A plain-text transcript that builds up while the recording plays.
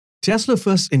Tesla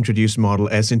first introduced Model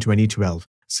S in 2012.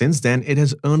 Since then, it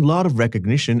has earned a lot of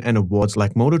recognition and awards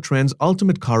like Motor Trend's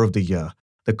Ultimate Car of the Year.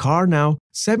 The car, now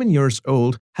 7 years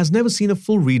old, has never seen a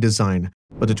full redesign,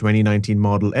 but the 2019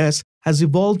 Model S has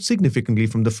evolved significantly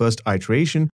from the first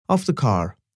iteration of the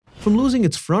car. From losing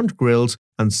its front grilles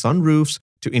and sunroofs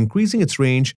to increasing its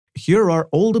range, here are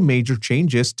all the major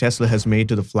changes Tesla has made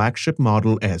to the flagship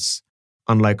Model S.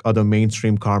 Unlike other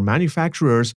mainstream car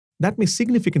manufacturers that may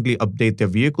significantly update their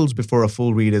vehicles before a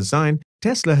full redesign,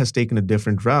 Tesla has taken a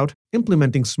different route,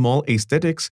 implementing small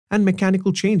aesthetics and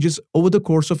mechanical changes over the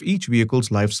course of each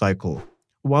vehicle's life cycle,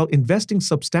 while investing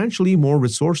substantially more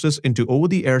resources into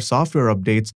over-the-air software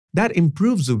updates that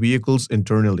improves the vehicles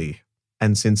internally.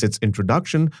 And since its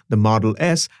introduction, the Model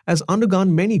S has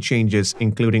undergone many changes,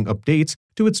 including updates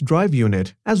to its drive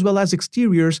unit, as well as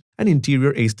exteriors and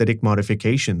interior aesthetic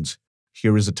modifications.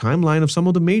 Here is a timeline of some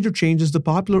of the major changes the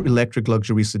popular electric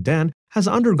luxury sedan has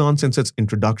undergone since its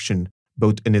introduction,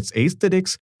 both in its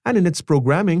aesthetics and in its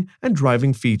programming and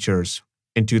driving features.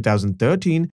 In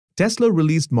 2013, Tesla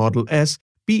released Model S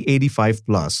P85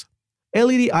 Plus.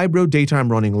 LED eyebrow daytime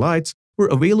running lights were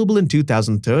available in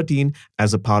 2013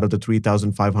 as a part of the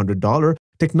 $3,500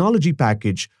 technology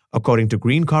package, according to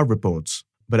Green Car reports.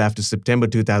 But after September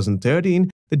 2013,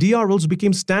 the DRLs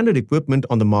became standard equipment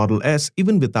on the Model S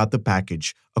even without the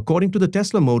package, according to the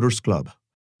Tesla Motors Club.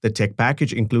 The tech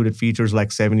package included features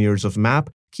like 7 years of map,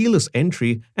 keyless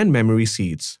entry, and memory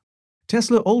seats.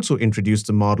 Tesla also introduced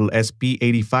the Model S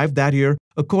P85 that year,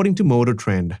 according to Motor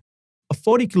Trend. A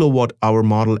 40 kWh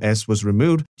Model S was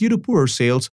removed due to poor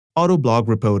sales, Autoblog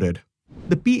reported.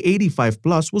 The P85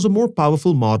 Plus was a more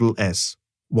powerful Model S.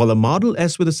 While a Model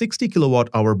S with a 60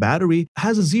 kWh battery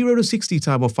has a 0 to 60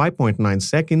 time of 5.9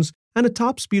 seconds and a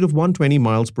top speed of 120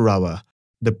 miles per hour,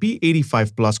 the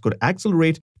P85 Plus could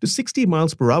accelerate to 60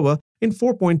 miles per hour in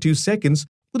 4.2 seconds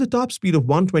with a top speed of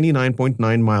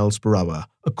 129.9 miles per hour,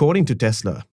 according to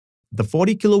Tesla. The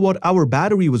 40 kWh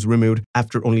battery was removed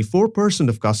after only 4%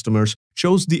 of customers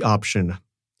chose the option.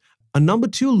 A number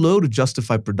too low to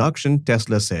justify production,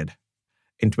 Tesla said.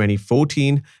 In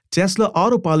 2014, Tesla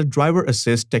Autopilot Driver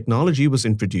Assist technology was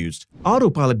introduced.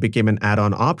 Autopilot became an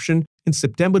add-on option in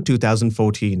September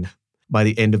 2014. By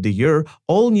the end of the year,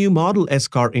 all new Model S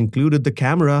car included the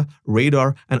camera,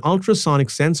 radar, and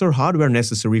ultrasonic sensor hardware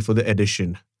necessary for the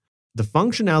addition. The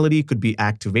functionality could be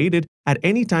activated at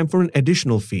any time for an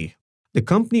additional fee. The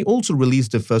company also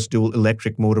released the first dual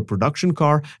electric motor production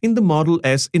car in the Model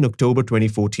S in October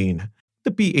 2014,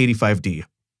 the P85D.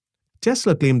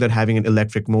 Tesla claimed that having an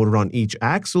electric motor on each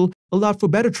axle allowed for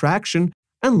better traction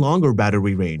and longer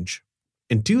battery range.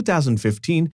 In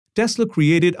 2015, Tesla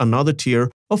created another tier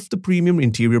of the premium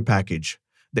interior package.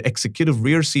 The executive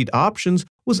rear seat options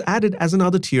was added as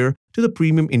another tier to the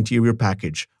premium interior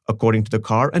package, according to the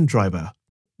car and driver.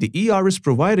 The ER is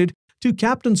provided two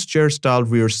captain's chair-style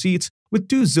rear seats with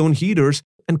two zone heaters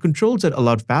and controls that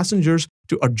allowed passengers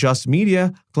to adjust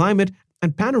media, climate,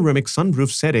 and panoramic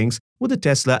sunroof settings with the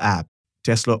Tesla app.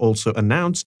 Tesla also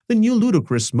announced the new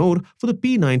Ludicrous mode for the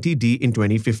P90D in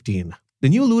 2015. The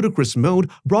new Ludicrous mode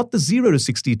brought the 0 to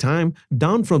 60 time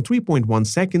down from 3.1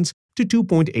 seconds to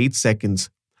 2.8 seconds,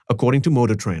 according to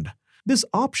Motor Trend. This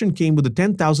option came with a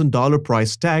 $10,000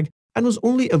 price tag and was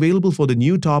only available for the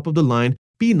new top-of-the-line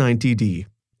P90D.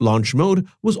 Launch mode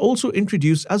was also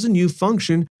introduced as a new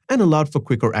function and allowed for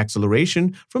quicker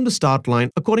acceleration from the start line,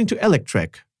 according to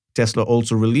Electrek. Tesla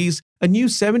also released a new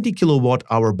 70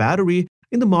 kWh battery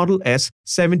in the Model S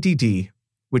 70D,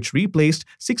 which replaced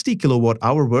 60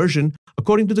 kWh version,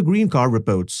 according to the Green Car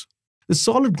reports. The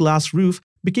solid glass roof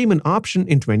became an option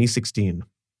in 2016.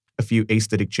 A few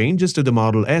aesthetic changes to the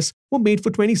Model S were made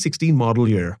for 2016 model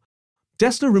year.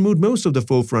 Tesla removed most of the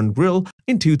forefront grille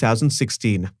in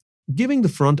 2016, giving the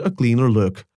front a cleaner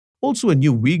look. Also, a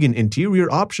new vegan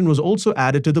interior option was also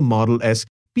added to the Model S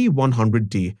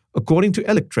P100D, according to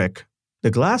Electrek.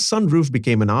 The glass sunroof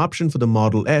became an option for the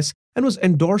Model S and was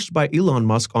endorsed by Elon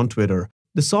Musk on Twitter.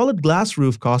 The solid glass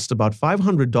roof cost about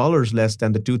 $500 less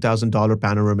than the $2,000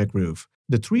 panoramic roof.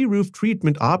 The three roof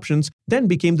treatment options then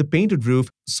became the painted roof,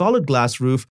 solid glass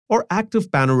roof, or active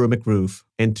panoramic roof.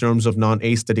 In terms of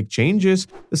non-aesthetic changes,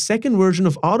 the second version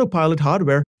of Autopilot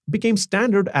hardware became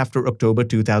standard after October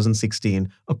 2016,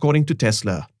 according to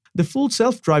Tesla. The full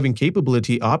self-driving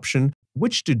capability option,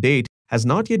 which to date has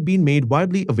not yet been made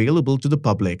widely available to the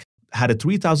public, had a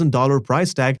 $3,000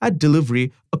 price tag at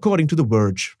delivery, according to The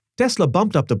Verge. Tesla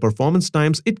bumped up the performance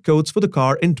times it codes for the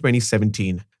car in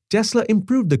 2017. Tesla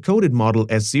improved the coded Model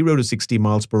S 0 to 60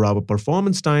 miles per hour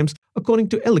performance times, according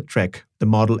to Electrek. The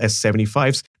Model S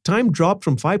 75's time dropped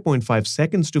from 5.5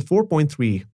 seconds to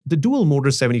 4.3. The dual-motor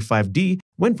 75D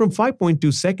went from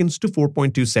 5.2 seconds to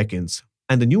 4.2 seconds.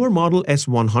 And the newer Model S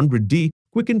 100D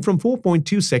quickened from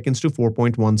 4.2 seconds to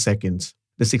 4.1 seconds.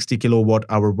 The 60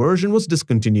 kWh version was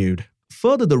discontinued.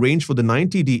 Further, the range for the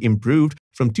 90D improved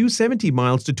from 270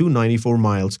 miles to 294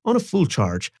 miles on a full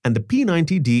charge, and the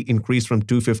P90D increased from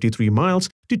 253 miles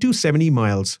to 270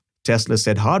 miles. Tesla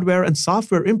said hardware and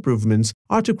software improvements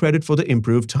are to credit for the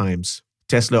improved times.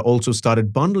 Tesla also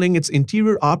started bundling its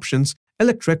interior options,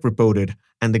 Electrek reported,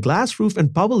 and the glass roof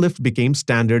and power lift became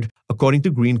standard, according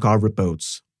to Green Car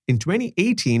reports. In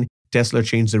 2018, Tesla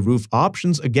changed the roof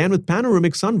options again with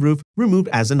panoramic sunroof removed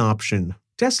as an option.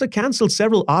 Tesla cancelled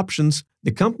several options.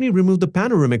 The company removed the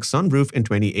panoramic sunroof in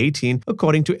 2018,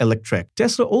 according to Electrek.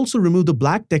 Tesla also removed the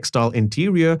black textile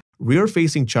interior,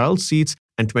 rear-facing child seats,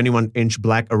 and 21-inch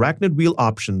black arachnid wheel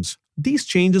options. These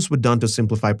changes were done to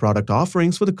simplify product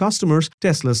offerings for the customers,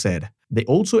 Tesla said. They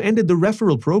also ended the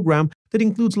referral program that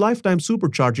includes lifetime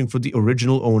supercharging for the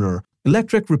original owner,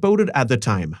 Electrek reported at the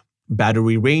time.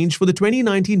 Battery range for the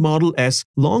 2019 Model S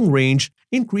long range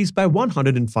increased by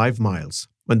 105 miles.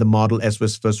 When the Model S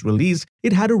was first released,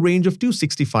 it had a range of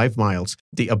 265 miles.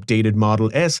 The updated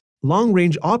Model S long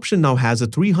range option now has a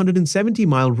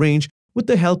 370-mile range with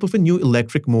the help of a new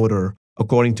electric motor,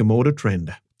 according to Motor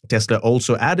Trend. Tesla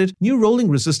also added new rolling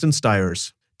resistance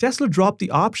tires. Tesla dropped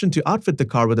the option to outfit the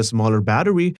car with a smaller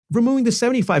battery, removing the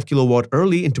 75 kilowatt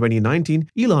early in 2019,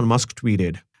 Elon Musk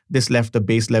tweeted. This left the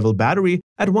base-level battery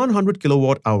at 100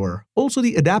 kilowatt-hour. Also,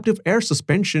 the adaptive air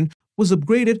suspension was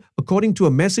upgraded according to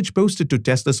a message posted to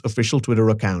Tesla's official Twitter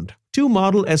account. Two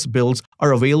Model S builds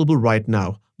are available right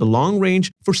now, the long range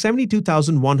for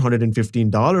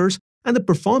 $72,115 and the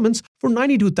performance for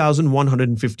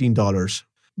 $92,115.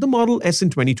 The Model S in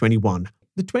 2021.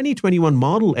 The 2021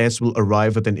 Model S will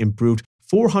arrive with an improved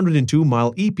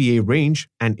 402-mile EPA range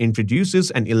and introduces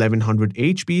an 1100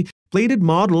 HP plated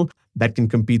model that can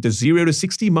compete the 0 to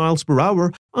 60 miles per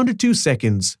hour under 2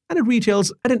 seconds, and it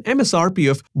retails at an MSRP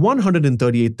of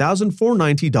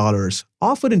 $138,490.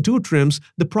 Offered in two trims,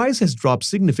 the price has dropped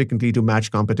significantly to match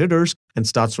competitors and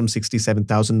starts from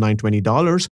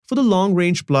 $67,920 for the Long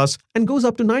Range Plus and goes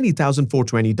up to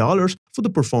 $90,420 for the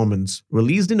Performance.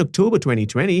 Released in October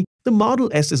 2020, the Model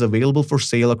S is available for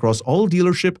sale across all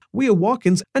dealership via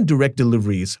walk-ins and direct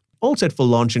deliveries. All set for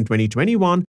launch in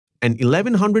 2021, an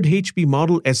 1100 HP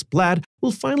Model S Plaid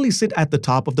will finally sit at the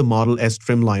top of the Model S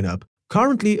trim lineup.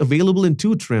 Currently available in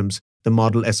two trims, the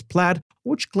Model S Plaid,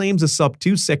 which claims a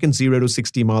sub-2 second 0 to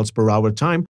 60 miles per hour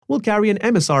time, will carry an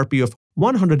MSRP of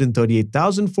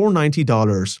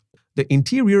 $138,490. The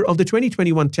interior of the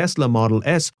 2021 Tesla Model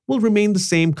S will remain the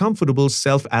same comfortable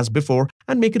self as before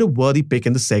and make it a worthy pick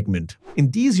in the segment.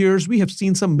 In these years, we have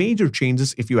seen some major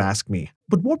changes if you ask me.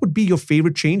 But what would be your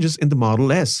favorite changes in the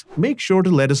Model S? Make sure to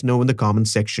let us know in the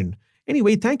comments section.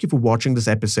 Anyway, thank you for watching this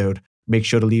episode. Make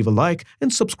sure to leave a like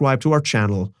and subscribe to our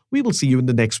channel. We will see you in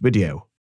the next video.